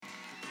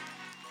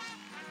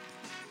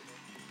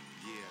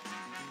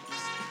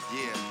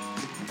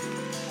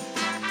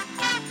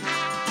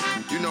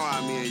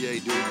yeah,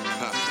 dude.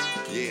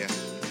 Yeah.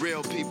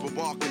 Real people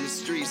walking the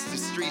streets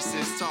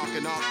is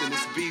talking often,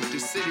 it's beef, the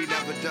city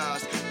never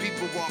does.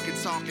 People walking,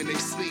 talking, they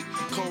sleep,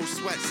 cold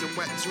sweats and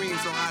wet dreams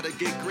on how to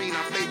get green.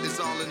 Our faith is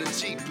all in the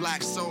Jeep,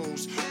 black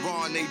souls,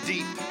 raw and they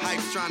deep.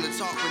 Hype's trying to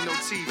talk with no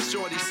teeth,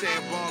 shorty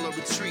saying ball or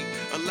retreat.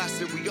 A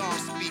lesson we all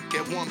speak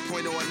at one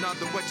point or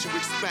another. What you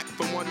expect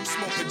from one who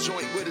smoke a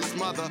joint with his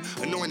mother,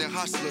 anointed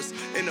hustlers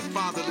in the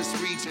fatherless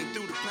region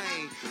through the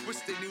pain.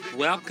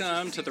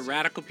 Welcome to The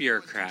Radical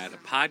Bureaucrat, a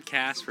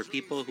podcast for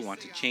people who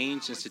want to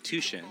change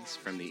institutions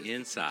from the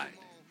inside.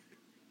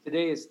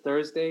 Today is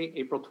Thursday,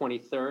 April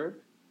 23rd.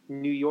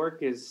 New York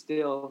is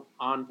still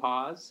on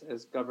pause,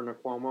 as Governor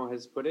Cuomo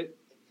has put it,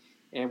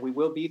 and we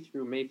will be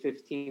through May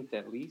 15th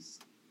at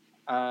least.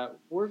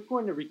 We're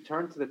going to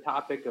return to the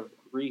topic of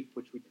grief,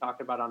 which we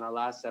talked about on our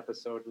last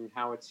episode, and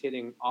how it's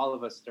hitting all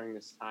of us during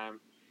this time.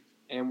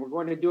 And we're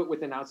going to do it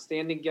with an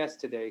outstanding guest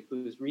today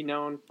who's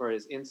renowned for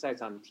his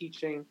insights on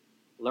teaching,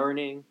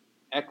 learning,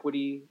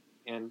 equity,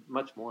 and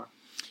much more.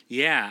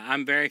 Yeah,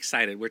 I'm very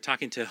excited. We're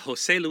talking to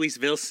Jose Luis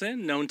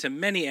Vilson, known to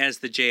many as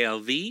the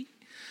JLV.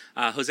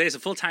 Jose is a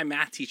full-time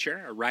math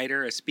teacher, a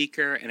writer, a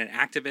speaker, and an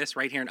activist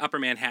right here in Upper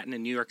Manhattan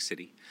in New York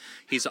City.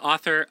 He's the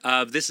author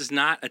of This Is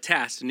Not a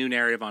Test, a new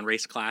narrative on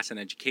race, class, and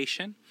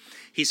education.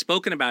 He's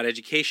spoken about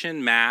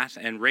education, math,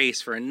 and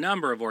race for a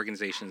number of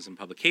organizations and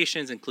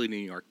publications, including the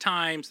New York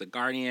Times, The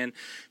Guardian,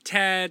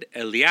 TED,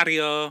 El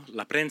Diario,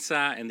 La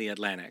Prensa, and The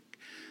Atlantic.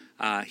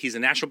 He's a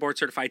National Board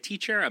Certified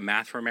Teacher, a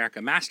Math for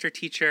America Master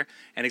Teacher,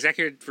 and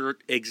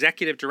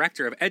Executive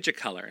Director of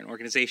Educator, an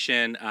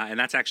organization, and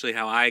that's actually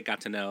how I got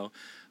to know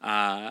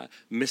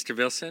Mr.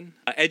 Vilson.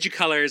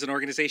 Educator is an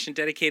organization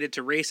dedicated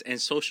to race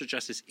and social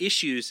justice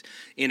issues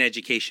in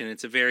education.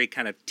 It's a very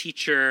kind of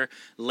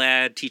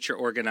teacher-led,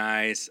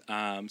 teacher-organized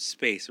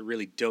space, a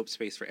really dope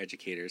space for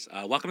educators.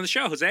 Welcome to the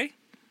show, Jose.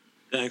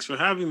 Thanks for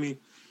having me.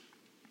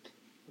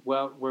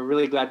 Well, we're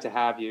really glad to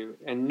have you.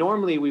 And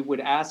normally we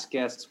would ask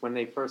guests when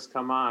they first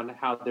come on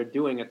how they're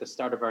doing at the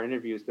start of our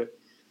interviews, but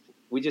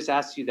we just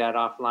asked you that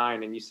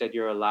offline and you said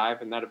you're alive,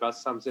 and that about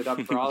sums it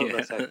up for all of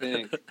us, I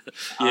think.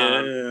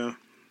 Yeah.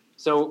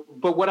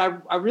 But what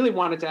I really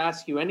wanted to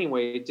ask you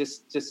anyway,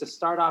 just to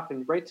start off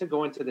and right to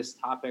go into this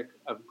topic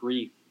of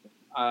grief.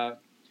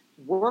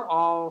 We're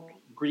all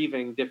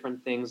grieving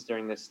different things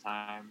during this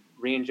time,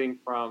 ranging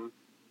from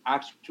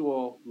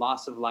actual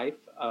loss of life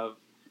of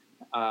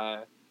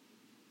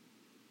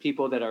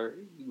people that are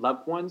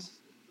loved ones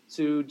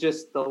to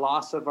just the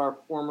loss of our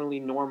formerly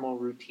normal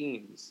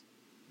routines.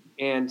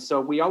 And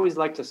so we always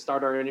like to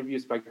start our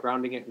interviews by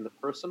grounding it in the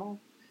personal.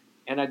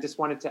 And I just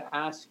wanted to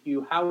ask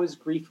you, how is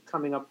grief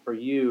coming up for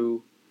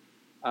you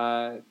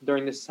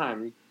during this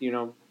time? You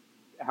know,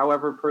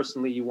 however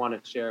personally you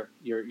want to share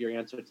your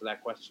answer to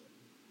that question.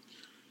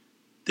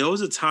 There was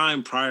a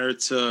time prior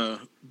to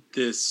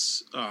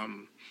this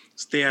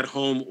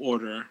stay-at-home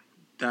order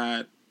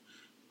that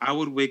I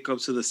would wake up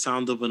to the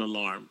sound of an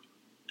alarm.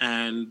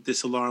 And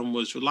this alarm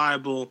was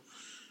reliable.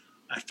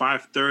 At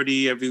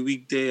 5:30 every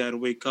weekday, I'd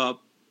wake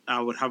up. I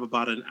would have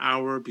about an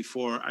hour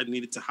before I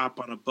needed to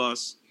hop on a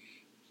bus.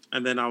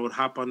 And then I would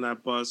hop on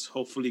that bus,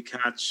 hopefully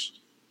catch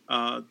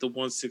the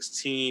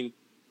 116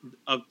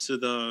 up to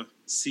the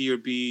C or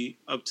B,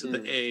 up to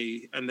the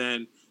A, and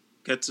then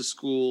get to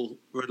school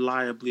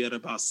reliably at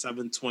about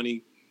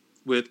 7:20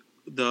 with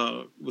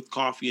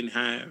coffee in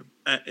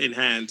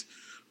hand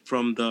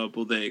from the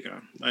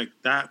bodega. Like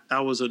that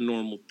was a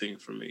normal thing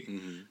for me.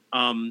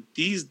 Mm-hmm.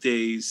 These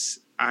days,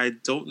 I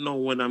don't know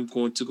when I'm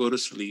going to go to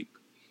sleep.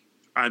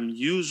 I'm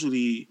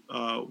usually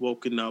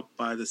woken up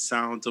by the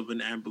sound of an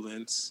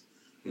ambulance,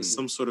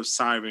 some sort of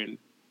siren,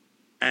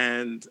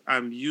 and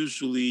I'm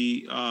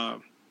usually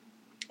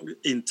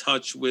in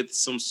touch with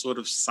some sort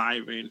of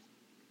siren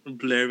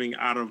blaring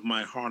out of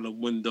my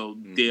Harlem window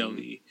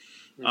daily.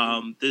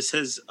 Mm-hmm. This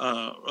has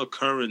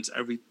occurrence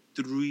every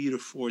 3 to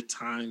 4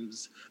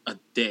 times a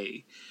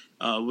day,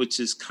 which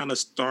is kind of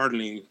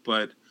startling,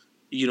 but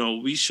you know,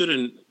 we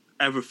shouldn't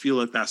ever feel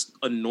like that's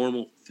a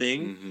normal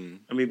thing. Mm-hmm.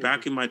 I mean,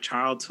 back in my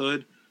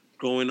childhood,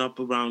 growing up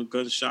around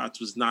gunshots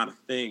was not a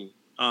thing.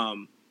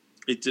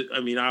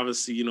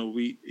 Obviously, you know,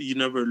 you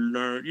never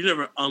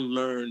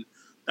unlearn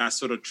that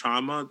sort of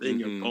trauma in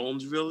your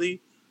bones,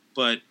 really.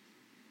 But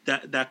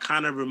that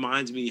kind of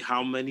reminds me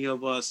how many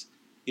of us,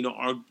 you know,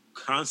 are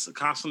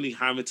constantly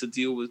having to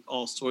deal with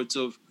all sorts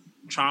of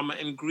trauma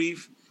and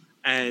grief.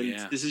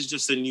 And this is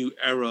just a new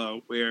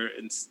era where,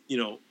 you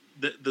know,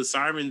 the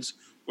sirens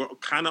were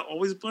kind of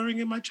always blaring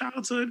in my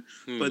childhood.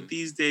 But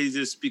these days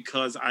it's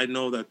because I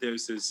know that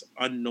there's this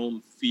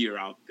unknown fear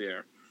out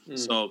there.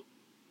 So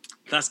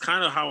that's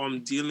kind of how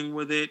I'm dealing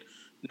with it.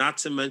 Not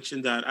to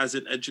mention that as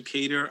an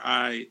educator,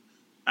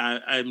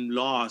 I'm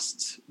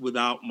lost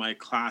without my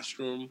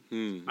classroom.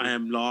 I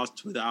am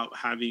lost without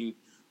having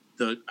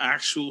the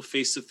actual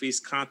face-to-face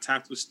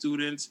contact with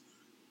students.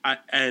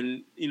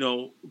 And, you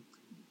know,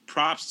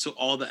 props to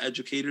all the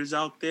educators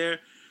out there,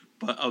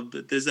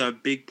 but there's a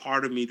big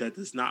part of me that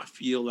does not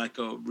feel like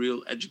a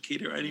real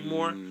educator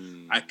anymore.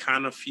 I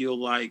kind of feel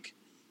like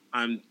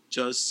I'm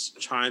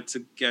just trying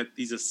to get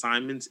these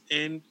assignments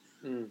in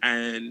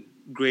and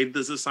grade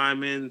those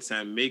assignments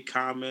and make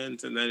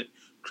comments and then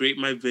create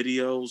my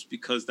videos,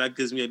 because that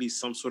gives me at least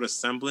some sort of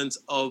semblance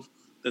of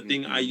the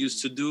thing I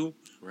used to do.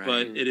 Right.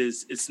 But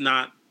it's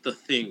not the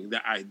thing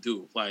that I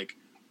do. Like,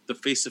 the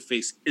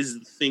face-to-face is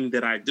the thing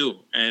that I do.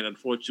 And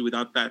unfortunately,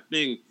 without that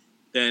thing,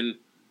 then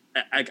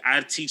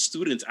I teach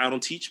students. I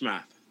don't teach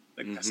math.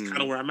 Like, that's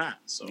kind of where I'm at.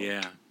 So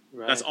Yeah.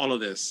 that's all of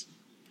this.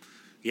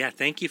 Yeah,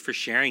 thank you for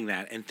sharing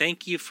that. And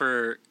thank you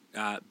for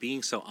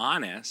being so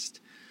honest,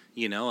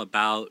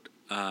 about,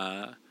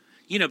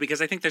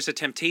 because I think there's a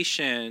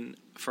temptation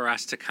for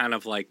us to kind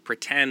of like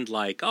pretend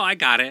like, oh, I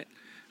got it.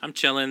 I'm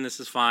chilling. This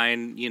is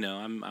fine.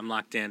 I'm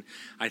locked in.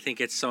 I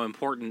think it's so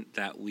important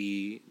that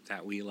we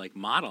like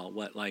model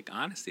what like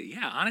honesty.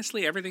 Yeah,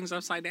 honestly, everything's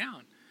upside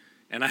down,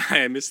 and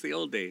I miss the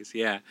old days.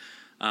 Yeah,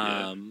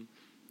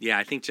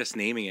 I think just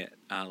naming it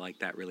like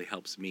that really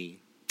helps me.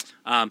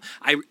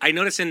 I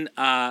noticed in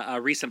a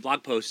recent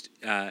blog post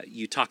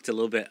you talked a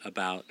little bit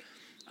about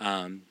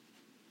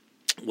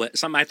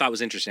something I thought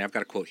was interesting. I've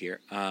got a quote here.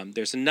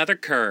 There's another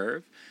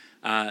curve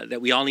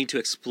that we all need to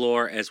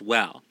explore as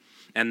well.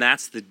 And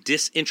that's the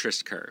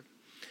disinterest curve.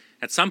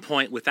 At some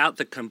point, without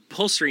the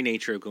compulsory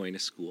nature of going to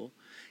school,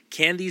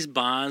 can these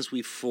bonds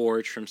we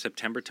forge from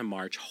September to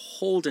March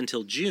hold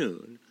until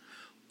June?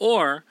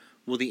 Or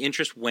will the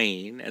interest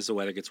wane as the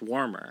weather gets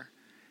warmer?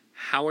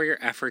 How are your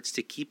efforts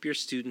to keep your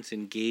students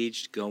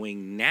engaged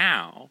going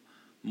now,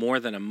 more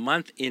than a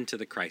month into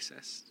the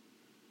crisis?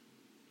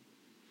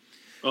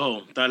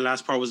 Oh, that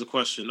last part was a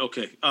question.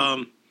 Okay.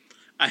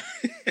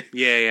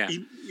 Yeah.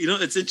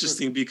 It's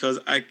interesting because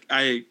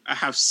I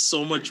have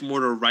so much more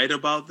to write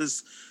about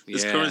this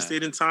current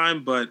state in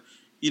time, but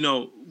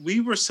we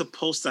were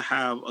supposed to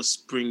have a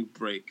spring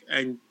break,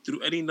 and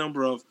through any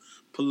number of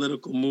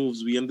political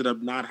moves, we ended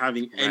up not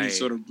having any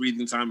sort of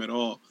breathing time at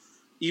all.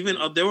 Even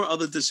there were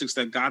other districts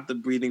that got the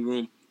breathing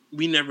room.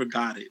 We never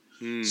got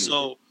it.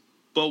 So,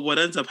 but what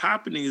ends up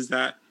happening is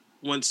that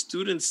when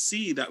students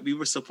see that we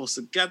were supposed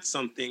to get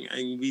something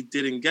and we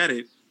didn't get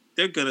it,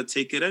 they're going to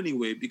take it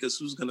anyway, because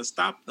who's going to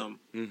stop them?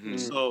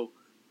 So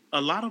a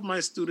lot of my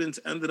students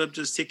ended up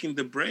just taking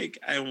the break,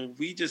 and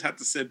we just had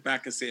to sit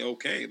back and say,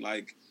 okay,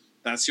 like,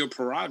 that's your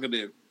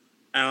prerogative.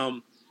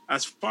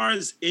 As far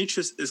as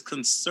interest is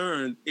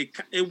concerned,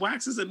 it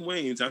waxes and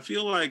wanes. I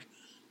feel like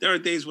there are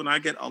days when I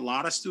get a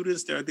lot of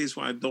students. There are days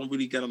when I don't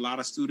really get a lot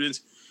of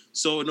students.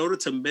 So in order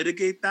to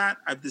mitigate that,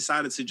 I've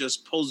decided to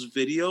just post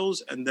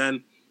videos and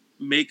then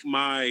make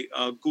my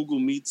Google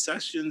Meet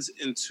sessions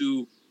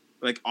into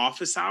like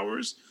office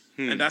hours.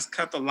 And that's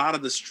kept a lot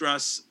of the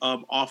stress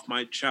off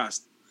my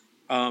chest.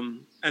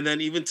 And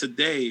then even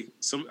today,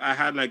 I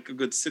had like a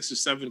good 6 or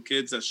 7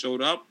 kids that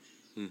showed up.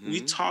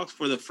 We talked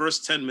for the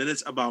first 10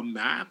 minutes about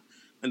math,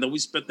 and then we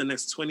spent the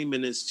next 20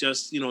 minutes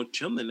just,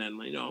 chilling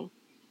and,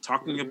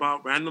 talking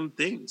about random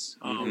things.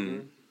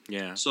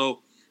 So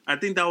I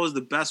think that was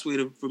the best way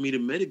for me to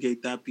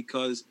mitigate that,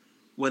 because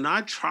when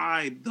I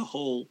tried the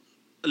whole,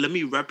 let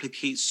me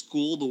replicate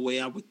school the way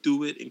I would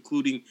do it,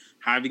 including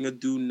having a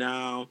do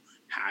now,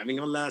 having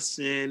a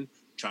lesson,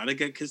 trying to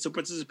get kids to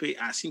participate,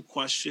 asking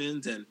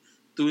questions, and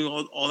doing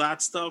all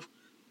that stuff,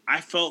 I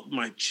felt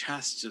my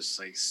chest just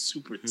like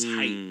super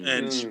tight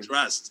and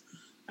stressed.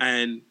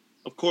 And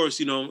of course,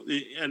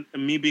 and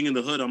me being in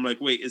the hood, I'm like,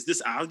 wait, is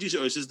this allergies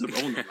or is this the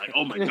Rona? Like,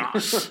 oh my God.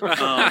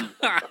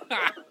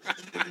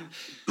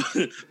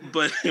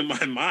 But in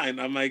my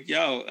mind, I'm like,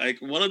 yo, like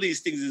one of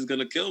these things is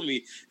going to kill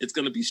me. It's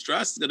going to be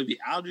stress. It's going to be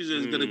allergies. Or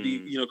it's going to be,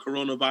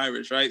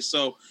 coronavirus. Right.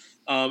 So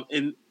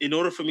in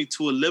order for me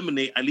to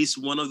eliminate at least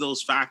one of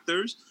those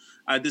factors,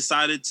 I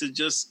decided to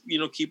just,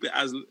 keep it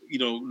as,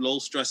 low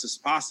stress as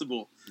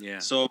possible. Yeah.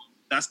 So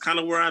that's kind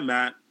of where I'm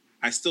at.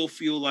 I still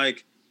feel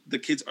like the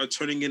kids are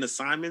turning in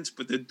assignments,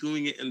 but they're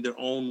doing it in their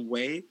own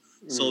way.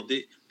 So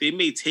they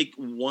may take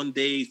one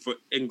day for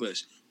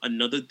English,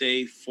 another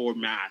day for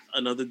math,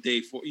 another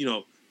day for,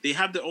 they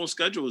have their own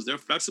schedules. They're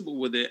flexible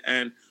with it.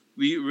 And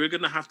we're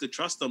going to have to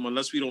trust them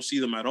unless we don't see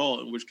them at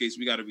all, in which case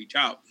we got to reach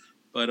out.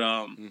 But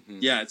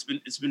yeah,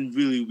 it's been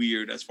really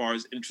weird as far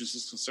as interest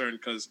is concerned,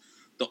 because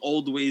the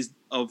old ways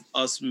of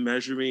us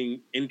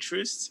measuring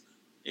interest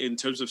in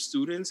terms of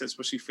students,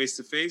 especially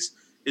face-to-face,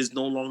 is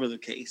no longer the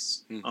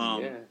case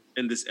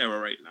in this era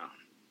right now.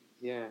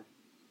 Yeah.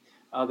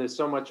 There's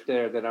so much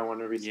there that I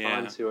want to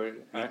respond to.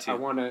 I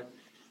want to,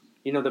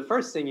 the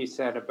first thing you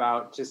said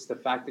about just the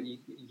fact that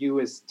you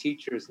as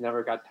teachers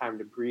never got time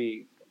to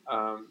breathe.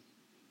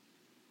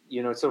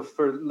 So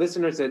for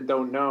listeners that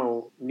don't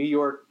know, New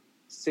York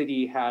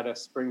City had a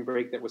spring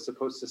break that was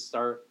supposed to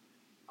start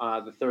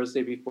the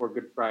Thursday before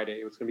Good Friday.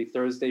 It was going to be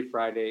Thursday,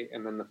 Friday,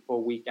 and then the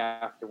full week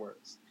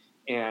afterwards.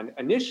 And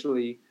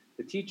initially,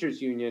 the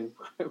teachers union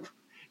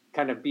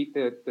kind of beat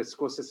the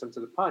school system to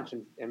the punch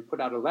and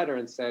put out a letter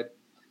and said,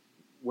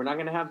 we're not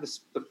going to have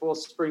the full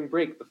spring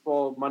break, the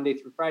full Monday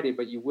through Friday,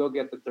 but you will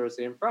get the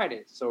Thursday and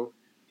Friday. So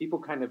people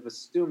kind of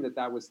assumed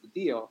that was the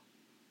deal.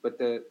 But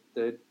the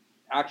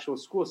actual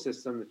school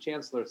system, the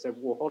chancellor said,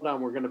 well, hold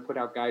on, we're going to put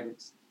out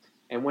guidance.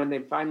 And when they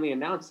finally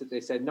announced it, they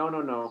said,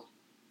 no,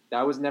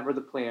 that was never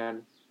the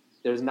plan.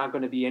 There's not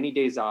going to be any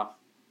days off.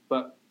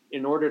 But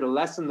in order to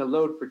lessen the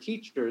load for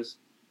teachers,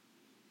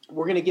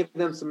 we're going to give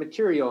them some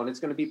material, and it's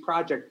going to be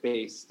project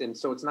based. And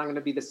so it's not going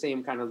to be the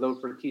same kind of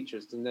load for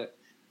teachers. And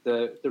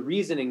the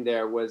reasoning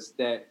there was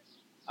that,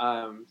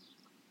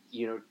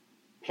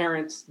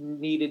 parents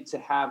needed to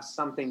have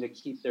something to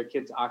keep their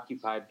kids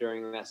occupied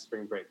during that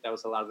spring break. That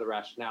was a lot of the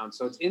rationale. And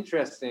so it's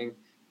interesting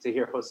to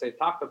hear Jose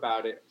talk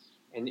about it.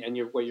 And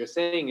what you're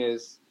saying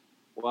is,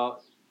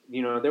 well,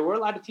 there were a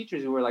lot of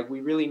teachers who were like, we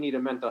really need a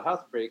mental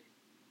health break,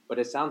 but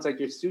it sounds like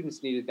your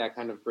students needed that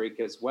kind of break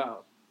as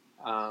well.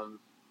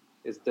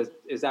 Is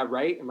that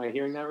right? Am I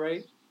hearing that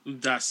right?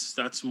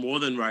 That's more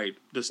than right.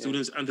 The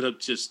students ended up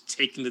just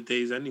taking the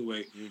days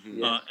anyway,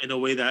 in a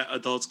way that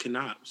adults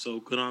cannot.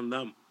 So good on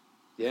them.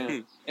 Yeah.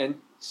 And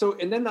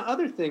then the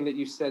other thing that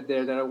you said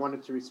there that I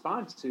wanted to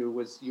respond to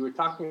was you were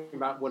talking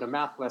about what a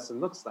math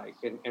lesson looks like.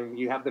 And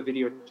you have the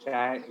video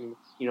chat and,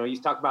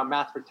 you talk about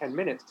math for 10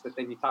 minutes, but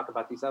then you talk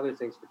about these other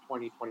things for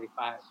 20,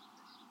 25.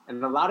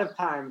 And a lot of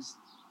times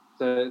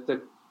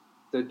the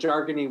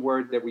jargony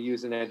word that we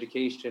use in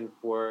education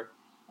for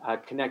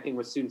connecting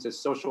with students is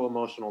social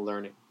emotional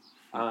learning.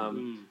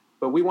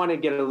 But we want to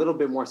get a little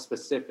bit more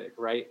specific,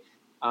 right?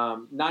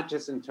 Not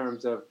just in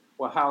terms of,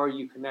 well, how are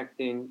you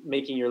connecting,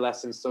 making your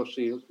lessons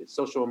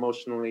social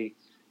emotionally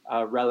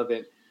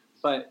relevant,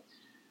 but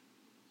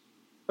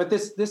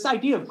this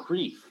idea of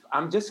grief.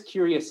 I'm just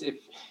curious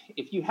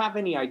if you have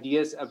any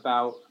ideas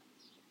about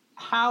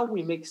how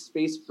we make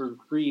space for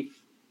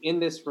grief in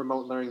this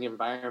remote learning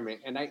environment,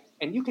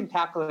 and you can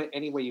tackle it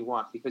any way you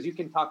want, because you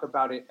can talk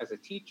about it as a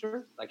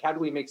teacher, like how do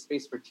we make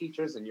space for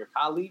teachers and your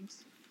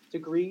colleagues to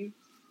grieve?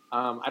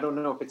 I don't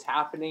know if it's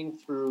happening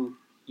through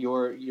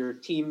your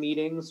team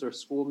meetings or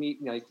school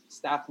like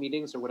staff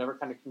meetings or whatever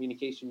kind of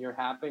communication you're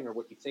having, or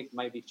what you think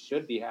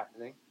should be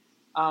happening,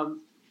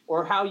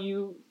 or how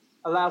you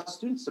allow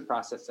students to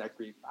process that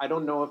grief. I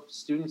don't know if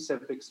students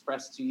have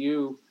expressed to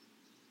you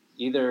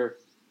either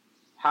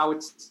how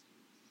it's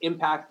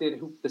impacted,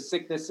 who the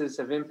sicknesses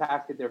have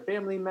impacted their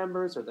family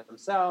members or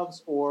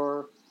themselves,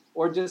 or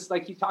just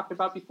like you talked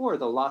about before,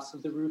 the loss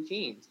of the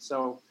routine.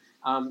 So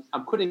I'm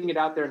putting it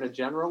out there in a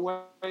general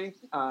way,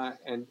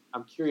 and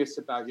I'm curious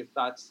about your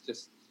thoughts.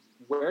 Just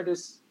where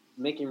does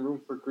making room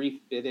for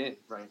grief fit in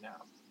right now?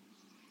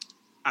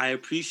 I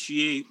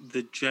appreciate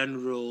the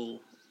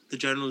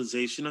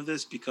generalization of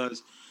this,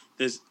 because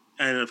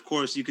and of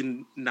course you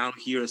can now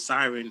hear a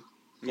siren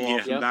go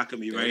off in back of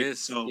me, right? It is.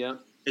 So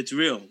it's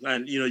real,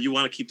 and you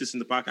want to keep this in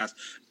the podcast.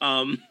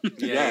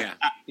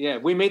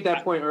 We made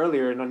that point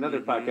earlier in another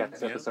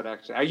podcast episode.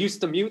 Actually, I used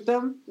to mute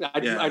them.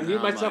 I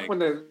mute myself when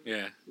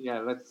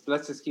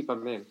let's just keep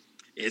them in.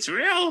 It's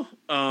real.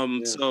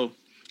 So.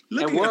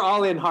 And we're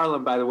all in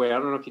Harlem, by the way. I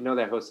don't know if you know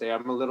that, Jose.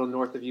 I'm a little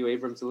north of you.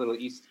 Abram's a little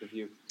east of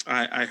you.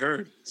 I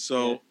heard.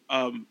 So,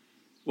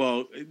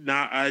 well,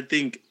 now I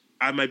think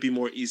I might be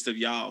more east of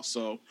y'all.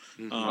 So,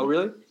 oh,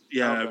 really?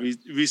 Yeah, okay.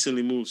 I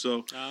recently moved.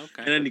 So,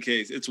 in any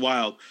case, it's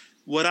wild.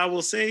 What I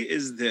will say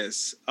is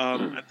this.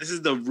 This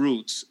is the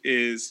roots,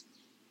 is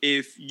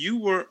if you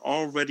were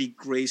already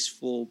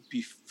graceful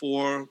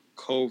before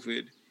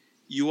COVID,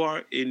 you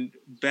are in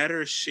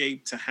better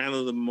shape to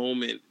handle the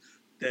moment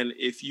than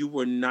if you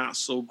were not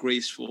so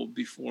graceful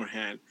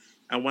beforehand.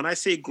 And when I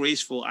say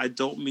graceful, I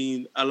don't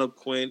mean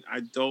eloquent.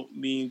 I don't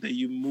mean that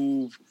you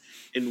move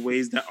in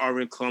ways that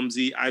aren't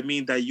clumsy. I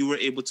mean that you were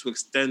able to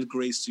extend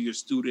grace to your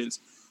students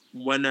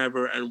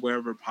whenever and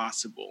wherever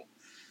possible.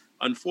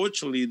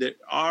 Unfortunately, there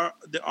are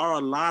a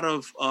lot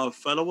of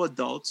fellow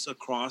adults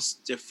across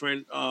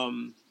different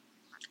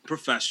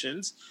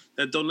professions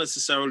that don't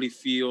necessarily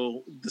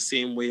feel the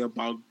same way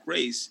about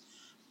grace.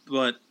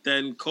 But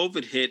then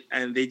COVID hit,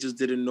 and they just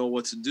didn't know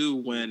what to do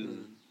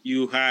when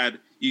you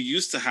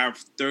used to have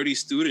 30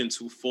 students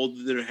who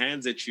folded their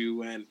hands at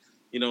you, and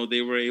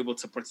they were able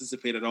to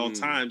participate at all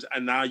times,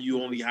 and now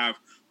you only have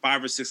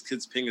 5 or 6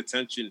 kids paying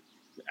attention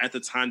at the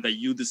time that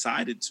you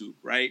decided to,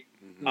 right?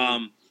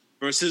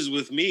 Versus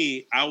with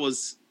me, I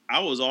was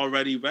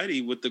already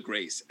ready with the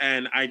grace,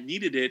 and I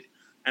needed it,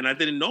 and I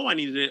didn't know I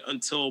needed it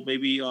until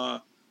maybe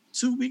 2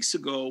 weeks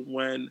ago,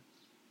 when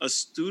a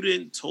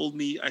student told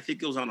me, I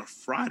think it was on a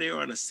Friday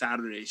or on a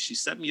Saturday, she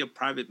sent me a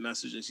private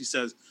message and she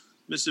says,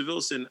 Mr.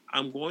 Vilson,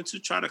 I'm going to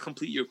try to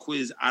complete your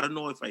quiz. I don't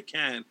know if I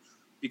can,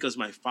 because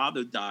my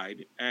father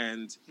died,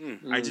 and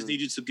I just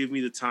need you to give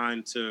me the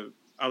time to.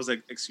 I was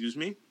like, excuse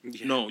me?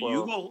 No,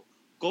 you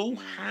go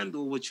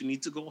handle what you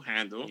need to go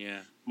handle.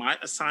 My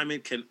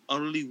assignment can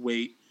utterly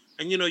wait.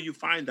 And, you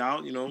find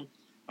out,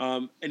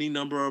 any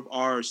number of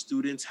our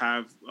students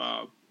have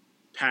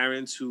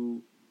parents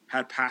who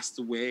had passed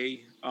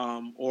away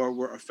or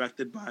were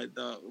affected by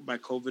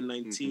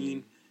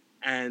COVID-19,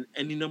 and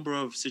any number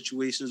of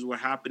situations were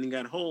happening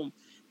at home.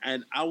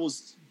 And I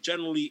was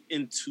generally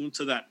in tune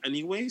to that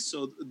anyway.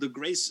 So the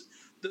grace,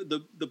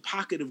 the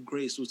pocket of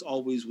grace was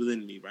always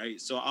within me, right?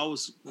 So I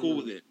was cool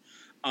with it.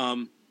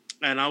 And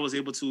I was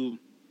able to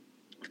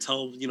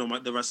tell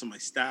the rest of my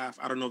staff.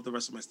 I don't know if the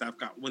rest of my staff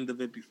got wind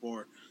of it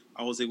before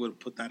I was able to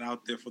put that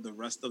out there for the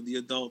rest of the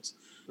adults.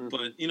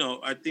 But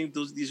I think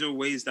these are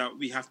ways that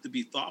we have to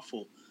be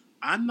thoughtful.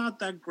 I'm not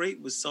that great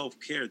with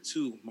self-care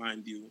too,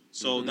 mind you.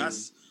 So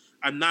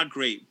I'm not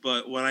great,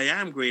 but what I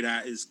am great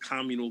at is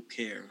communal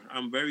care.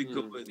 I'm very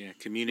good with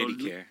community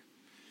care.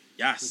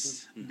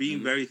 Yes,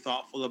 being very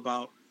thoughtful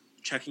about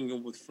checking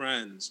in with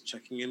friends,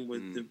 checking in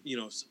with the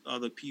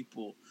other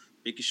people,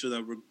 making sure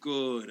that we're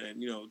good,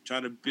 and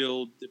trying to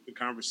build different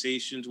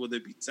conversations, whether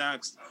it be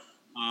text.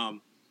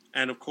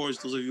 And of course,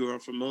 those of you who are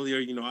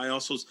familiar,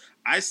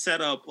 I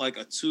set up like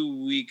a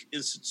 2-week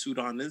institute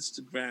on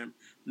Instagram,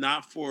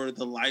 not for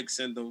the likes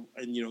and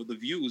the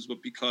views,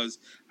 but because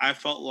I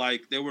felt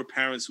like there were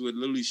parents who were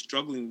literally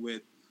struggling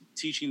with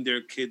teaching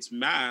their kids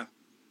math.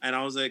 And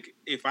I was like,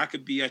 if I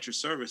could be at your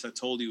service, I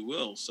totally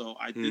will. So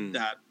I did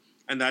that.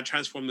 And that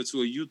transformed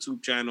into a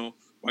YouTube channel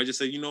where I just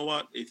said, you know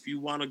what? If you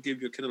want to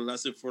give your kid a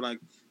lesson for like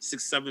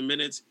 6-7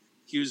 minutes,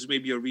 here's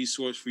maybe a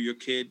resource for your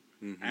kid.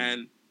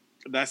 And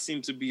that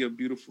seemed to be a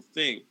beautiful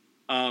thing.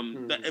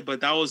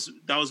 But that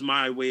was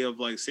my way of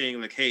like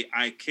saying like, hey,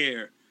 I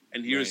care.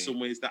 And here's some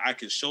ways that I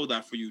can show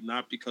that for you,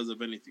 not because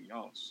of anything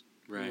else.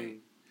 Right.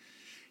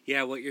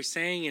 Yeah, what you're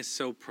saying is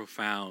so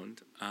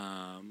profound.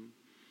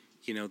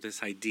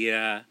 This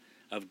idea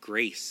of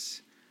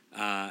grace.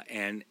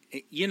 And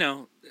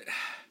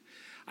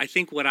I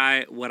think what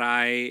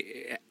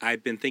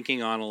I've been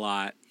thinking on a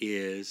lot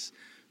is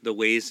the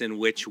ways in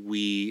which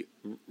we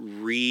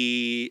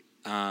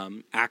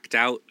act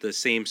out the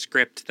same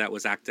script that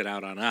was acted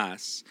out on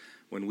us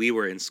when we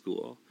were in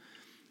school,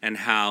 and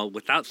how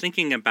without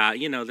thinking about,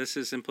 this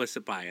is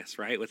implicit bias,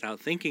 right? Without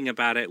thinking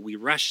about it, we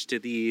rush to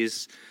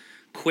these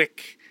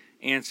quick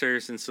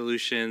answers and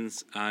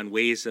solutions on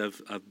ways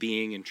of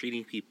being and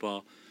treating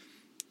people.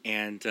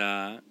 And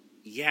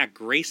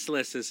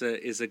graceless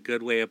is a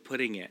good way of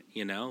putting it,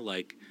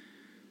 like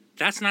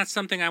that's not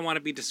something I want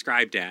to be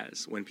described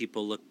as when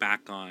people look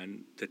back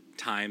on the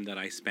time that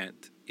I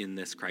spent in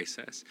this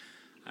crisis.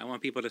 I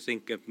want people to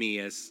think of me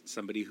as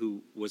somebody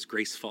who was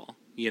graceful,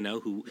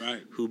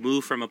 who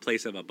moved from a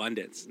place of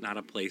abundance, not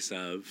a place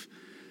of,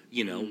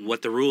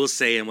 what the rules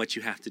say and what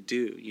you have to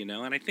do,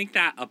 and I think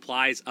that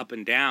applies up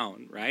and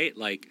down, right?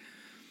 Like,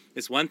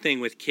 it's one thing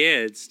with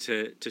kids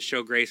to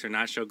show grace or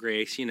not show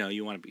grace.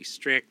 You want to be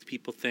strict,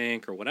 people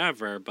think, or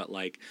whatever. But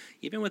like,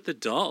 even with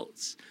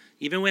adults,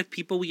 even with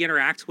people we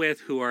interact with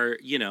who are,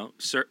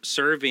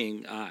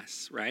 serving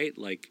us, right?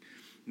 Like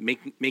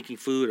making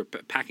food or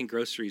packing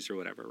groceries or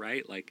whatever,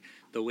 right? Like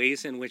the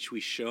ways in which we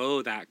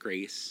show that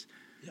grace,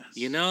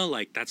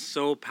 like that's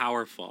so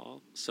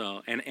powerful.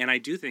 So, and I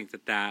do think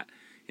that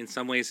in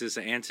some ways is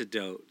an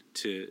antidote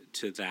to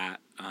that,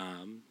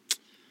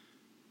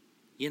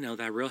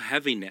 that real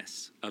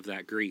heaviness of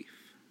that grief.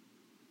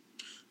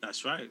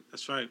 That's right.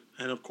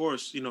 And of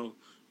course,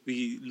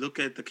 we look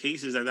at the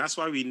cases, and that's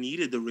why we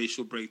needed the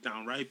racial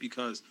breakdown, right?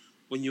 Because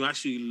when you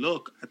actually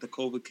look at the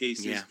COVID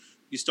cases,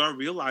 you start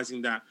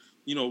realizing that,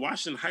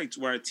 Washington Heights,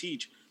 where I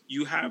teach,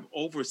 you have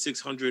over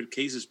 600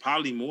 cases,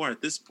 probably more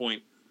at this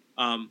point.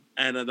 And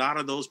a lot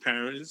of those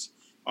parents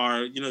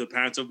are, the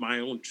parents of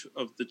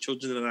of the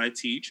children that I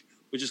teach,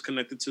 which is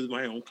connected to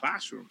my own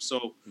classroom.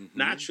 So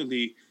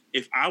naturally,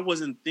 if I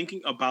wasn't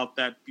thinking about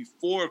that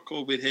before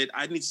COVID hit,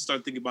 I need to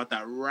start thinking about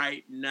that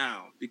right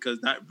now,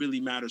 because that really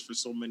matters for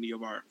so many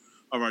of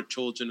our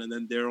children and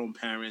then their own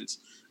parents.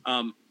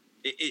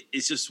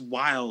 It's just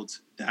wild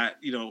that,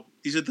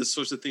 these are the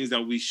sorts of things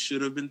that we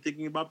should have been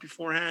thinking about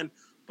beforehand.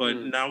 But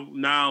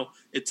now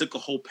it took a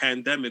whole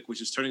pandemic,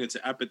 which is turning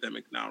into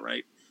epidemic now,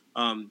 right?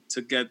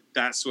 To get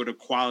that sort of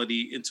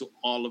quality into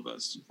all of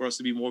us, for us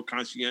to be more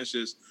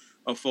conscientious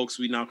of folks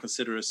we now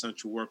consider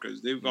essential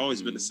workers. They've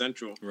always been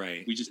essential.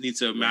 Right. We just need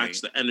to match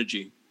the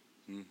energy.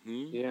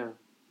 Yeah.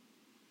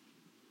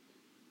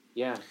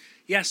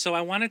 So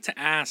I wanted to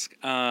ask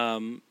a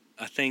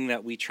thing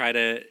that we try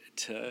to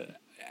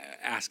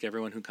ask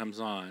everyone who comes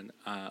on,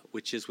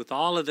 which is with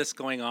all of this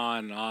going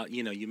on,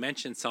 you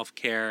mentioned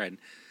self-care and,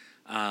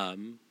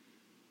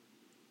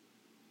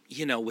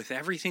 with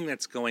everything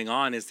that's going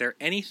on, is there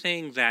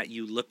anything that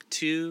you look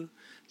to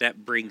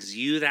that brings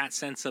you that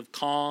sense of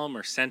calm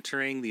or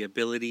centering, the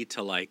ability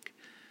to like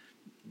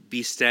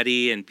be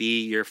steady and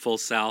be your full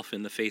self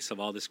in the face of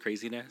all this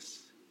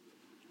craziness?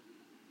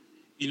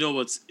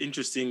 What's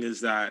interesting is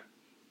that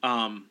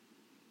a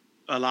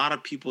lot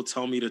of people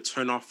tell me to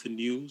turn off the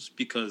news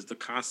because the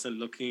constant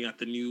looking at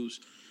the news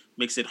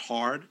makes it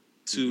hard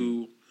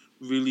to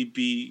really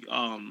be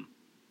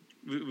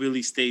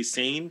really stay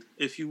sane,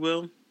 if you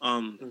will,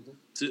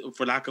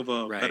 for lack of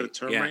a better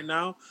term right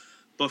now.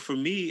 But for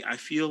me, I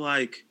feel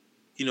like,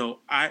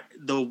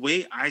 the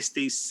way I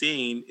stay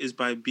sane is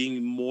by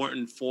being more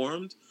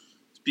informed,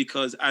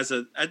 because as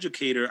an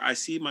educator, I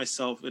see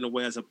myself in a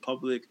way as a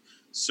public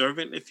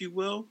servant, if you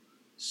will.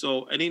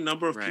 So any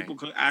number of people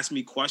can ask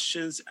me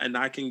questions and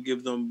I can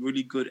give them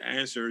really good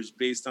answers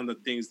based on the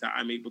things that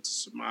I'm able to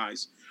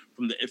surmise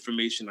from the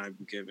information I've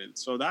been given.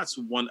 So that's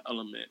one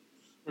element.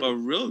 But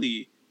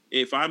really,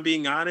 if I'm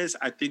being honest,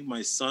 I think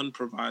my son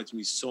provides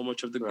me so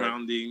much of the Right.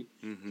 grounding.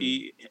 Mm-hmm.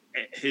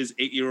 His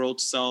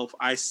 8-year-old self,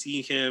 I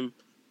see him,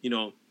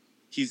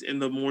 he's in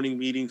the morning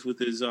meetings with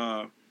his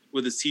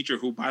teacher,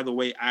 who, by the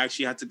way, I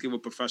actually had to give a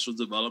professional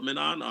development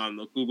on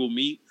the Google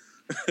Meet.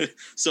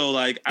 So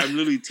like I'm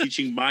literally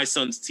teaching my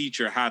son's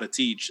teacher how to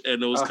teach,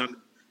 and it was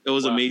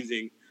Wow.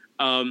 amazing.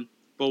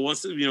 But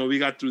once we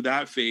got through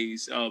that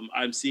phase,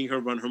 I'm seeing her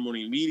run her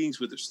morning meetings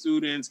with her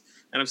students,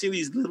 and I'm seeing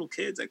these little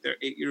kids, like they're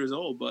 8 years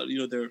old, but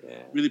they're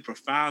really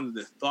profound,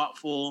 they're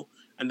thoughtful.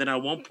 And then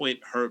at one point,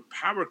 her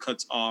power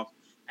cuts off,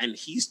 and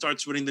he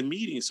starts running the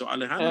meeting. So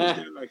Alejandro's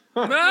there, like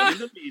running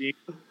the meeting.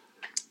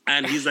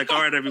 And he's like,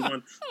 all right,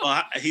 everyone.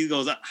 Well, he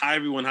goes, hi,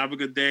 everyone. Have a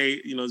good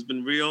day. It's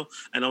been real.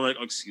 And I'm like,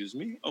 oh, excuse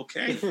me?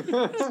 Okay.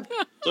 So,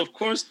 of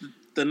course,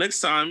 the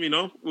next time,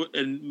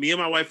 and me and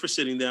my wife are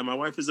sitting there. My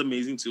wife is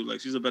amazing, too. Like,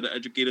 she's a better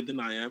educator than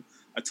I am.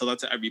 I tell that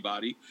to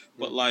everybody.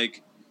 But,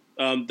 like,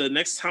 the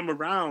next time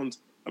around,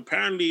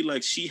 apparently,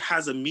 like, she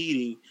has a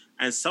meeting.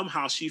 And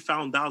somehow she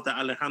found out that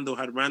Alejandro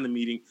had ran the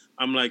meeting.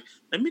 I'm like,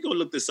 let me go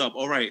look this up.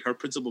 All right, her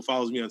principal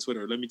follows me on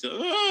Twitter. Let me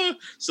tell.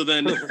 So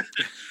then,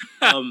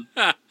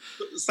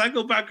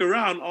 cycle back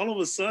around. All of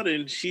a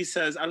sudden, she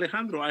says,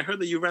 Alejandro, I heard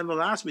that you ran the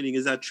last meeting.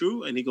 Is that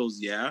true? And he goes,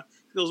 yeah.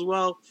 He goes,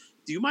 well,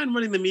 do you mind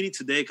running the meeting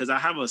today? Because I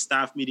have a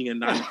staff meeting at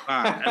 9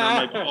 o'clock. And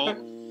I'm like,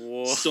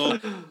 oh, so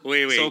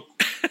wait. So,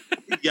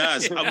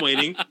 yes, I'm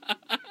waiting.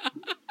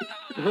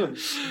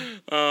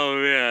 Oh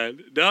man,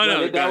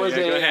 no, go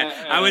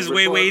ahead. I was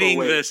waiting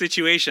the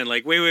situation.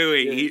 Like, wait.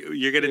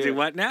 You're gonna do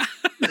what now?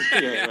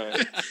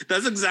 Right.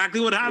 That's exactly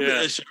what happened.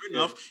 And sure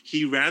enough,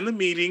 he ran the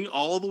meeting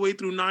all the way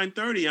through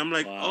 9:30. I'm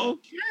like,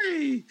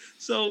 okay.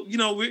 So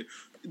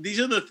these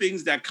are the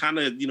things that kind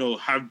of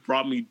have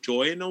brought me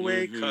joy in a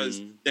way,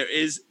 because there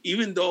is,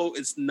 even though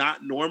it's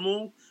not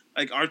normal,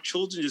 like our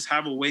children just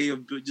have a way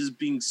of just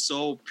being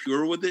so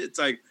pure with it. It's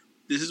like,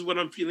 this is what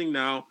I'm feeling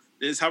now.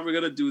 This is how we're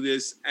gonna do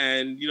this,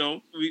 and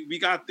we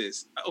got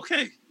this.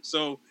 Okay,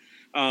 so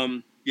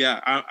I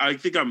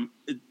think I'm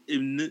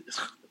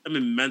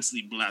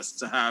immensely blessed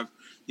to have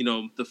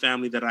the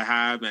family that I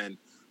have, and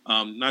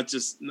not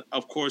just,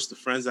 of course, the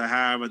friends I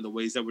have, and the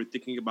ways that we're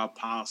thinking about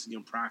policy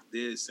and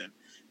practice and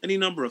any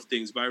number of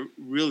things. But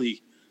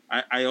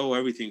I owe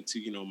everything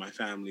to my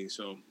family,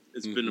 so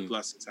it's been a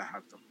blessing to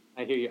have them.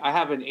 I hear you. I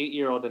have an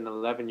 8-year-old and an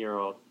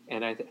 11-year-old,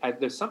 and I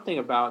there's something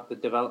about the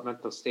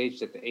developmental stage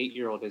that the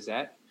 8-year-old is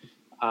at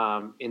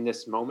in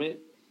this moment,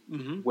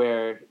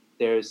 where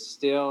there's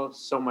still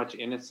so much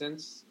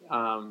innocence,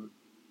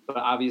 but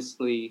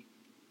obviously,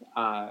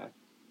 and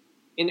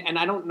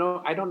I don't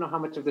know how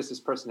much of this is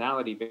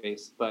personality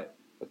based, but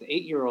the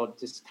 8-year-old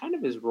just kind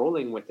of is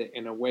rolling with it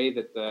in a way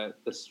that the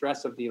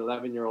stress of the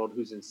 11-year-old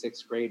who's in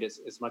 6th grade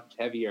is much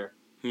heavier.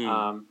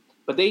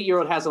 But the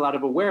 8-year-old has a lot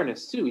of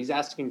awareness too. He's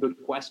asking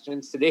good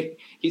questions. Today,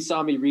 he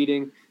saw me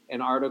reading an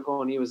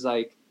article, and he was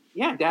like,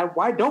 yeah, Dad,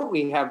 why don't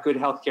we have good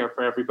healthcare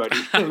for everybody?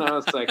 And I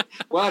was like,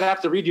 well, I'd have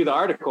to read you the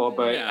article,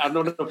 but I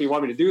don't know if you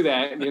want me to do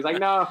that. And he was like,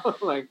 no,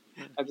 like,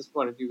 I just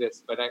want to do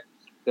this. But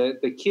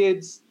the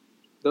kids,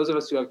 those of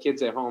us who have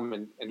kids at home,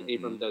 and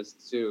Abram does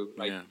too,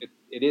 like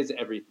it is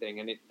everything.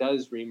 And it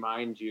does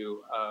remind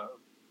you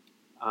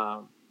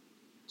of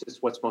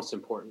just what's most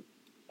important.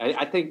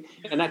 I think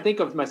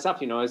of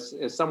myself,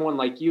 as someone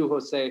like you,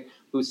 Jose,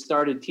 who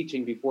started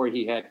teaching before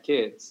he had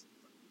kids.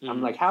 I'm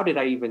like, how did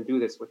I even do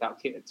this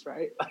without kids,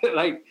 right?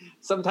 Like,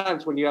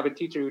 sometimes when you have a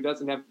teacher who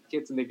doesn't have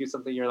kids and they do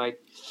something, you're like,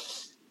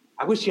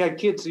 I wish you had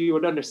kids so you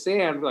would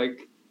understand,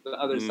 like, the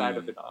other side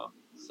of it all.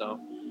 So,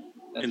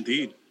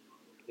 indeed.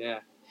 Yeah.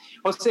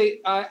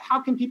 Jose,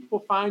 how can people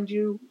find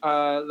you?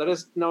 Let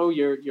us know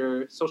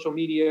your social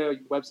media,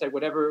 your website,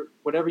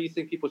 whatever you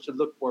think people should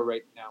look for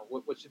right now.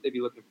 What should they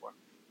be looking for?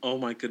 Oh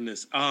my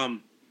goodness. I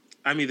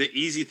mean, the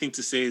easy thing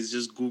to say is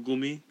just Google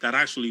me. That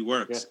actually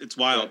works. Yeah. It's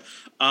wild.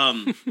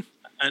 Yeah.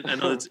 I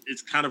know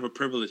it's kind of a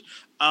privilege.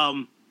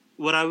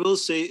 What I will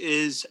say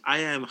is I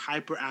am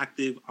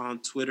hyperactive on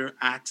Twitter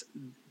at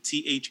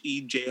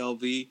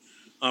THEJLV,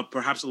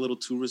 perhaps a little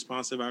too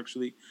responsive,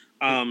 actually.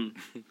 And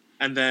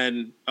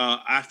then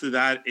after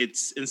that,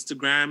 it's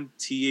Instagram,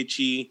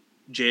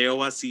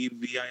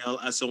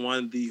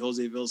 THEJOSEVILSON, the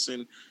Jose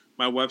Vilson.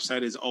 My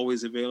website is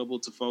always available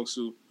to folks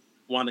who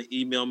want to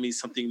email me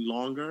something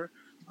longer.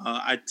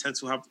 I tend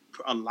to have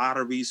a lot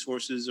of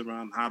resources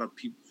around how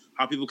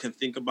people can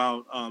think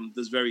about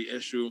this very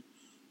issue.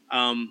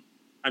 I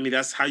mean,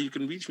 that's how you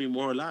can reach me,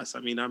 more or less.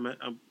 I mean,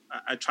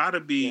 I try to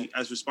be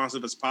as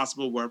responsive as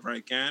possible wherever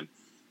I can.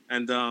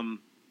 And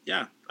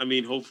I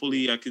mean,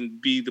 hopefully I can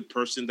be the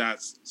person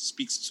that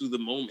speaks to the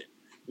moment,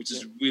 which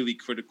is really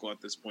critical at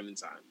this point in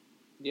time.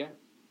 Yeah.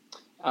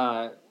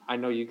 I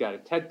know you got a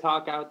TED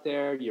Talk out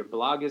there. Your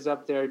blog is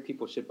up there.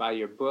 People should buy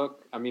your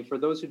book. I mean, for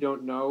those who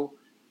don't know,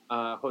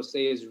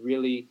 Jose is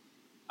really,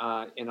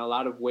 in a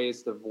lot of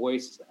ways, the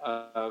voice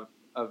of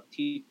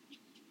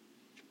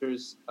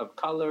teachers of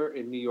color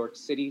in New York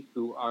City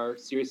who are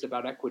serious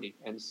about equity.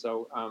 And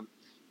so,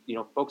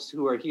 folks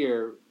who are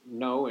here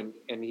know,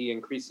 and he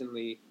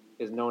increasingly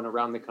is known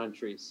around the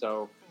country.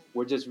 So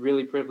we're just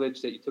really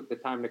privileged that you took the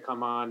time to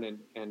come on,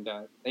 and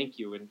thank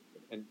you,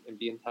 and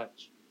be in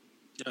touch.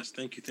 Yes,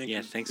 thank you.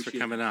 Yeah, thanks for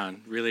coming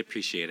on. Really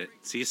appreciate it.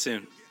 See you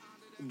soon.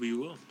 We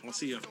will. I'll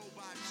see you.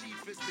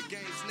 It's the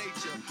game's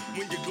nature.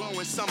 When you're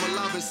glowing, some are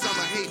loving, some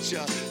are hate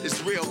ya.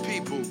 It's real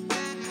people.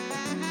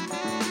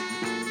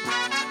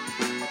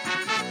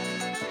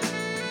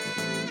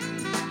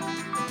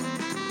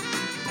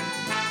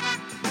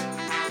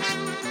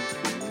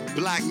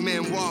 Black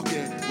men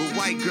walking with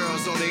white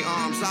girls on their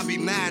arms. I be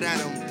mad at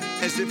them,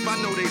 as if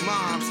I know they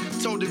moms.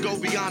 Told to go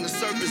beyond the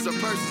surface, a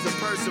person's a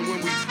person. When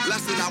we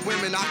lessen our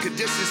women, our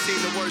conditions seem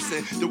to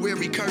worsen. The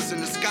weary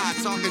cursing the sky,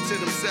 talking to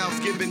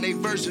themselves, giving their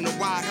version of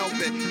why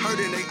helping,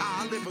 hurting they eye.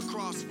 I live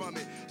across from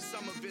it.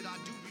 Some of it I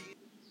do be.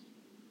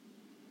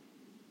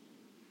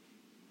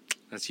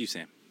 That's you,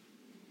 Sam.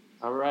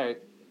 All right.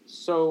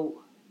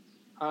 So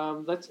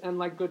let's end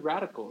like good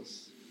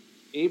radicals.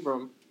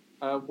 Abram,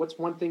 what's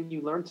one thing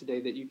you learned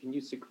today that you can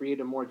use to create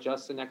a more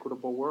just and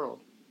equitable world?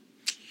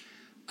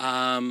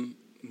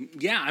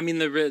 Yeah, I mean,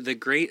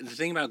 the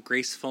thing about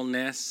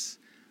gracefulness,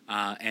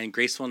 and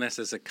gracefulness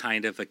as a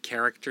kind of a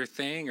character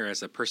thing or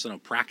as a personal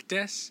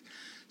practice.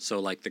 So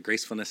like the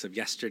gracefulness of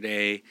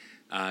yesterday,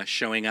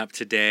 showing up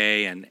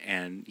today,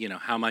 and you know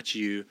how much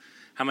you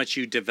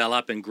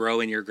develop and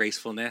grow in your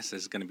gracefulness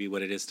is going to be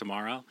what it is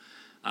tomorrow.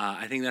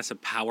 I think that's a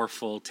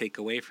powerful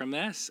takeaway from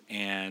this.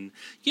 And,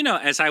 you know,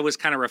 as I was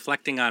kind of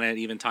reflecting on it,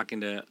 even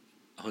talking to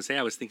Jose,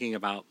 I was thinking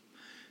about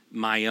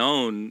my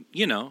own,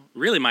 you know,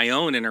 really my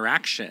own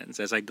interactions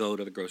as I go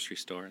to the grocery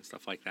store and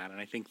stuff like that. And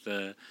I think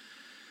the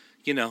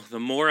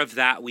more of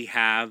that we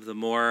have, the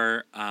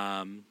more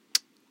kind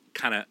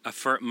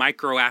of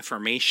micro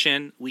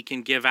affirmation we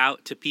can give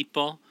out to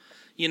people.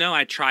 You know,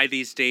 I try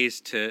these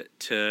days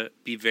to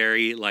be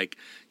very like,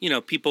 you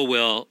know, people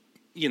will,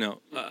 you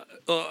know,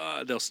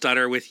 they'll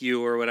stutter with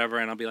you or whatever.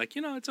 And I'll be like,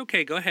 you know, it's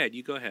okay. Go ahead.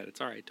 You go ahead. It's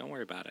all right. Don't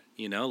worry about it.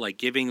 You know, like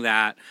giving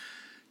that,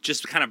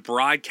 just kind of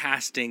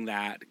broadcasting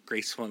that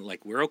graceful,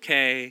 like, we're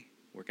okay.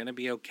 We're going to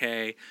be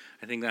okay.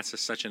 I think that's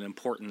such an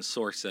important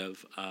source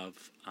of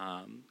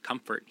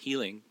comfort,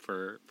 healing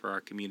for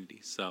our community.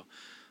 So,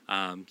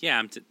 yeah,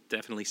 I'm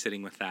definitely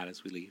sitting with that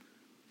as we leave.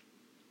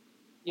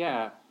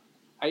 Yeah,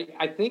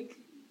 I think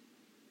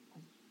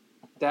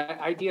that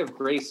idea of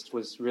grace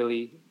was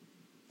really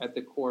at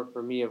the core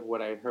for me of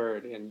what I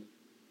heard. And,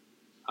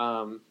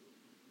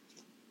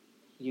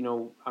 you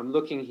know, I'm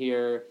looking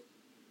here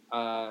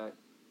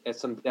at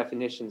some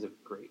definitions of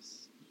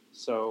grace.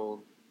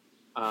 So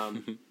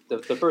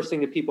the first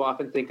thing that people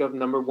often think of,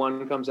 number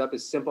one comes up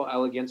is simple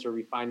elegance or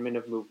refinement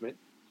of movement.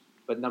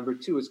 But number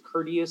two is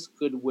courteous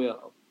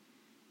goodwill,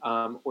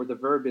 or the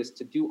verb is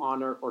to do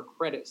honor or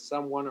credit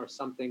someone or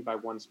something by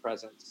one's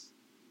presence.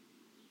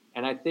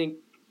 And I think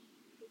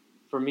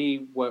for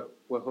me, what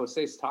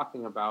Jose is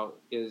talking about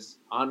is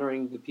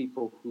honoring the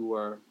people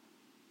who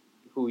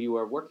you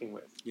are working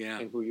with,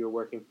 and who you're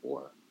working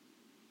for.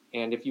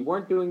 And if you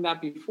weren't doing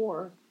that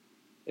before,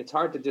 it's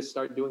hard to just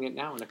start doing it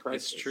now in a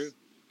crisis. It's true.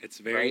 It's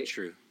very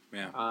true.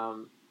 Yeah.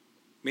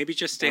 Maybe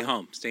just stay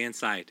home, stay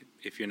inside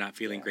if you're not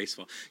feeling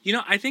graceful. You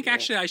know, I think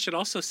actually I should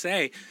also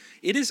say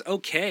it is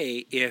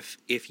okay if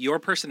your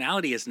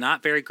personality is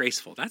not very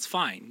graceful. That's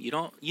fine. You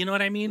know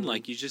what I mean? Mm-hmm.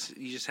 Like you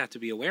just have to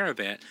be aware of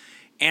it.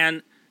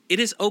 And it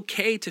is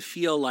okay to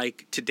feel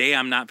like today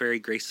I'm not very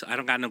graceful. I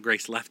don't got no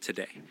grace left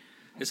today.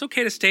 It's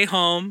okay to stay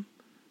home,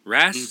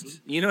 rest.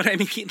 Mm-hmm. You know what I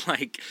mean?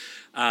 Like,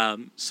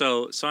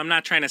 so I'm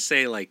not trying to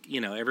say like,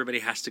 you know, everybody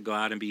has to go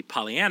out and be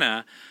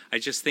Pollyanna. I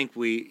just think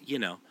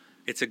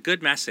it's a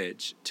good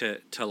message to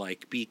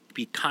like be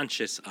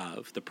conscious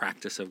of the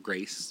practice of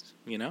grace,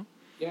 you know?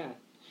 Yeah.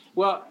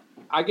 Well,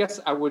 I guess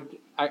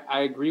I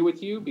agree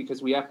with you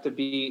because we have to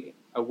be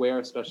aware,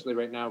 especially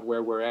right now,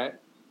 where we're at.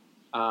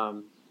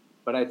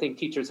 But I think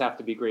teachers have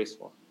to be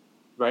graceful,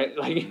 right?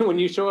 Like when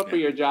you show up for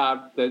your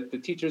job, the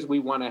teachers we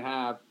want to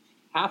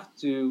have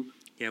to.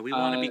 Yeah, we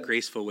want to be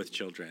graceful with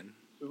children.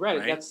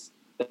 Right.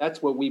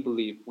 That's what we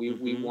believe.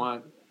 We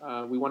want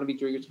to be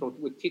graceful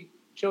with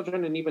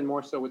children, and even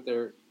more so with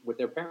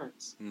their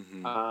parents,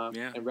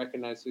 and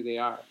recognize who they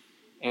are.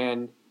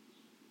 And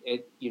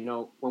it, you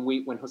know,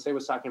 when Jose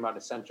was talking about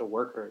essential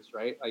workers,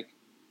 right? Like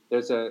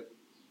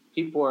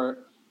people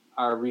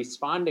are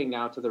responding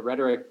now to the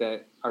rhetoric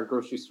that our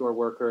grocery store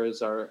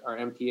workers, our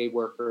MTA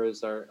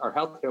workers, our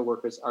healthcare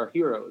workers are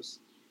heroes.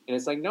 And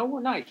it's like, no,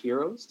 we're not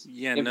heroes.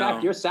 Yeah, in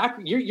fact,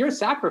 you're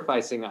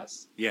sacrificing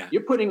us. Yeah,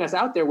 you're putting us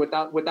out there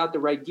without the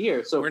right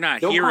gear. So we're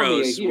not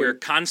heroes. We're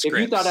conscripts.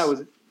 If you thought I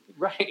was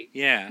right,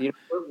 yeah, you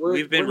know,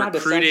 we've been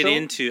recruited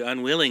into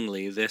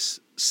unwillingly this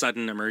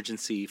sudden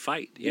emergency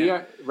fight.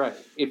 Yeah, right.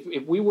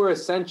 If we were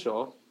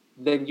essential,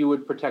 then you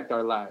would protect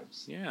our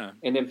lives. Yeah,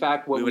 and in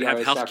fact, what we would have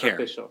is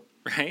sacrificial.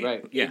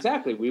 Right. Yeah.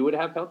 Exactly. We would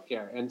have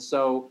healthcare, and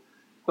so,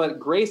 but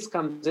grace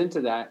comes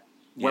into that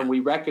when we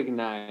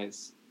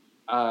recognize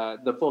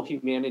the full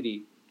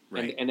humanity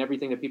and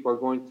everything that people are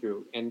going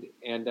through, and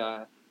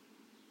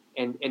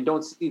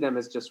don't see them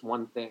as just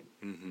one thing.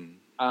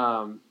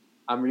 Mm-hmm.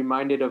 I'm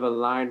reminded of a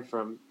line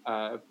from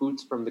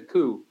Boots from the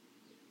Coup,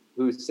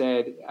 who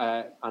said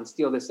on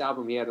Steal This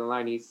Album, he had a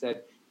line, he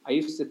said, I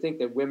used to think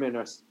that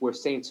women were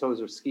saints,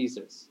 hoes, or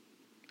skeezers,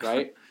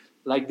 right?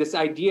 Like this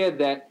idea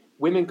that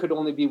women could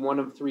only be one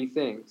of three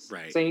things,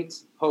 right.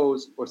 saints,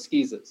 hoes, or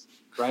skeezers,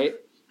 right?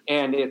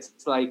 And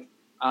it's like,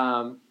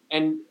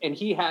 and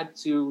he had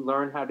to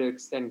learn how to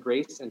extend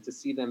grace and to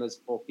see them as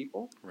full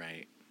people.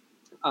 Right.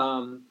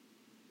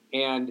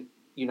 And,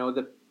 you know,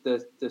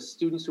 the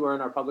students who are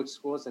in our public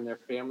schools and their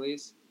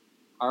families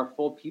are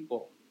full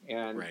people.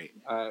 And right.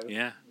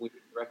 We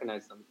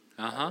recognize them.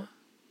 Uh-huh.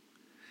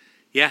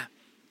 Yeah.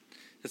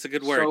 That's a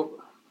good word.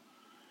 So,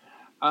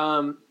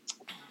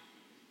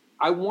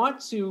 I want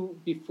to,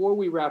 before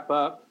we wrap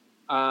up,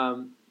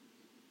 I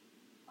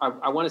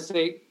want to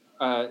say,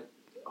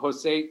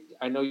 Jose,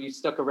 I know you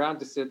stuck around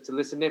to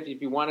listen.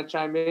 If you want to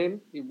chime in,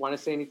 if you want to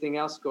say anything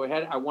else, go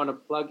ahead. I want to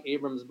plug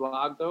Abram's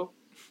blog, though.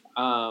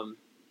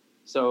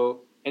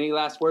 So, any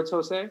last words,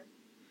 Jose?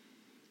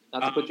 Not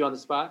to put you on the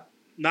spot?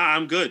 Nah,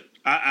 I'm good.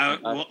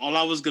 Well, all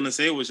I was going to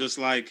say was just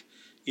like,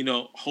 you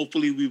know,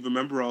 hopefully we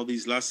remember all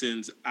these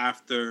lessons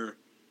after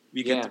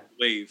we get to the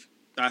wave.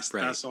 That's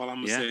all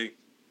I'm going to say.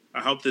 I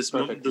hope this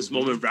moment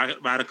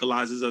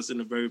radicalizes us in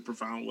a very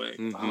profound way.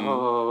 Mm-hmm.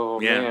 Oh,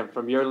 man,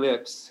 from your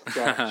lips.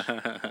 Gosh.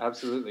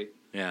 Absolutely.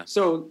 Yeah.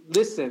 So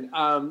listen,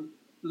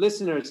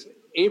 listeners,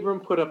 Abram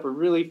put up a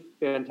really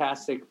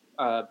fantastic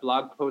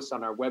blog post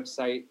on our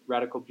website,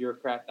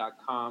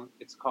 radicalbureaucrat.com.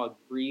 It's called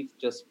Breathe,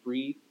 Just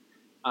Breathe.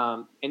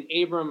 And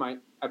Abram, I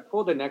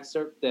pulled an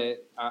excerpt that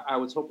I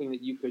was hoping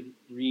that you could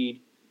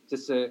read,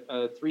 just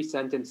 3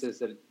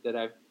 sentences that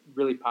I've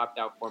really popped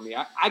out for me.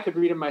 I could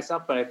read it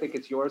myself, but I think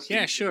it's yours. So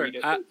yeah, sure.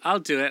 I'll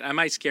do it. I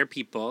might scare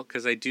people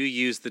because I do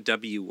use the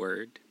W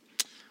word.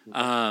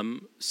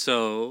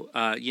 So,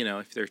 you know,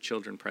 if there are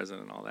children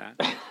present and all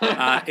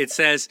that. It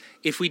says,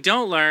 if we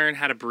don't learn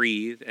how to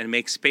breathe and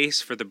make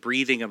space for the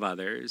breathing of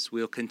others,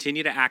 we'll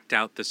continue to act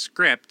out the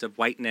script of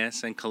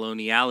whiteness and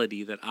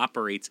coloniality that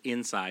operates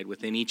inside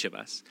within each of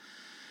us.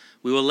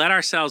 We will let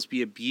ourselves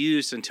be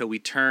abused until we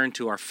turn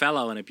to our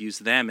fellow and abuse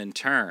them in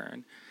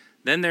turn.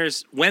 Then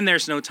when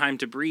there's no time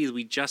to breathe,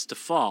 we just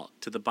default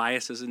to the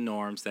biases and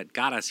norms that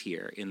got us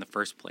here in the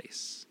first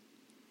place.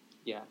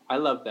 Yeah, I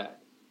love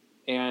that.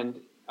 And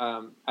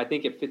I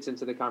think it fits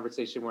into the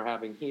conversation we're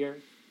having here.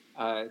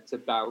 It's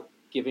about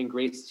giving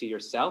grace to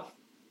yourself,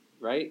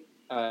 right?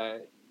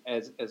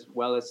 As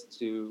well as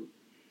to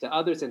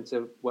others, and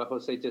to what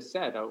Jose just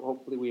said.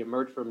 Hopefully we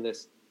emerge from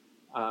this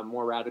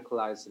more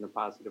radicalized in a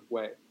positive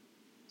way.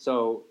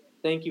 So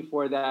thank you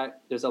for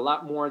that. There's a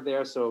lot more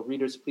there. So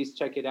readers, please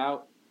check it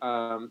out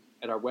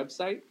at our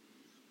website.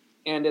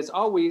 And as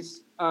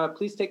always,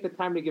 please take the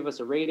time to give us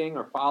a rating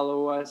or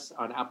follow us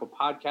on Apple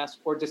Podcasts,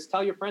 or just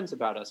tell your friends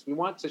about us. We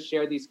want to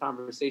share these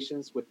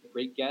conversations with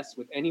great guests,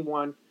 with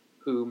anyone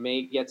who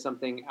may get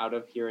something out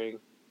of hearing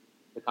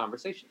the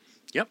conversations.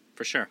 Yep,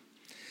 for sure.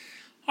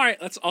 All right,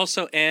 let's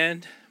also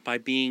end by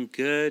being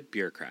good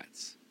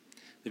bureaucrats.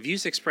 The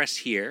views expressed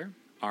here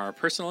are our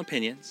personal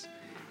opinions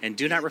and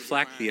do not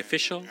reflect the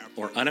official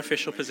or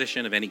unofficial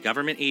position of any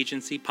government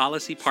agency,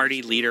 policy,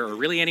 party, leader, or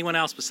really anyone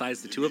else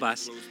besides the two of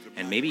us,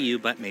 and maybe you,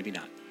 but maybe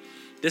not.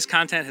 This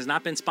content has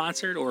not been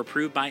sponsored or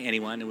approved by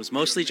anyone. It was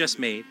mostly just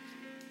made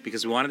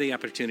because we wanted the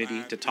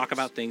opportunity to talk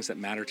about things that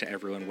matter to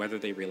everyone, whether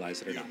they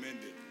realize it or not.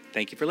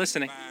 Thank you for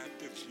listening.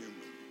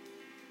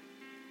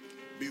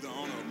 Be the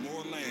owner of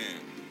more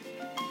land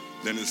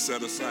than is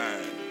set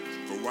aside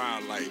for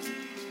wildlife.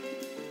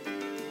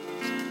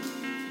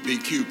 Be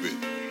Cupid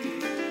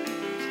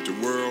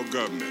to world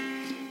government.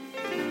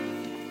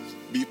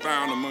 Be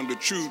found among the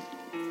truth,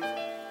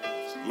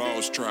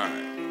 lost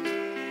tribe.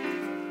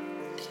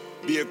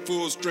 Be at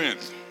full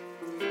strength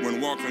when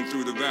walking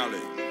through the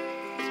valley.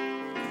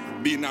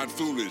 Be not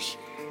foolish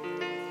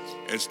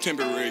as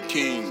temporary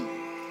king